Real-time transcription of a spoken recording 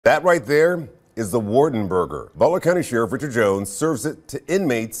That right there is the Warden burger. Butler County Sheriff Richard Jones serves it to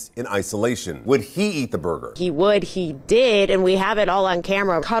inmates in isolation. Would he eat the burger? He would, he did, and we have it all on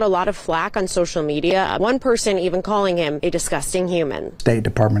camera. Caught a lot of flack on social media. One person even calling him a disgusting human. State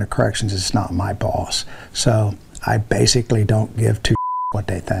Department of Corrections is not my boss, so I basically don't give two what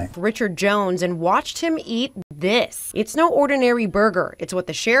they think. Richard Jones and watched him eat this. It's no ordinary burger. It's what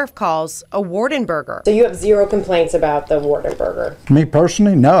the sheriff calls a Warden burger. So you have zero complaints about the Warden burger? Me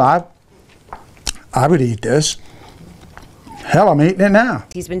personally, no. I would eat this. Hell, I'm eating it now.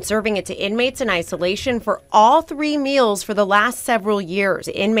 He's been serving it to inmates in isolation for all 3 meals for the last several years.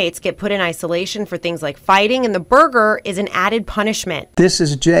 Inmates get put in isolation for things like fighting, and the burger is an added punishment. This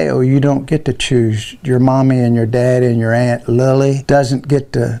is jail. You don't get to choose. Your mommy and your daddy and your Aunt Lily doesn't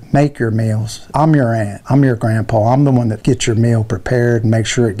get to make your meals. I'm your aunt. I'm your grandpa. I'm the one that gets your meal prepared and make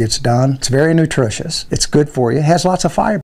sure it gets done. It's very nutritious. It's good for you. It has lots of fiber.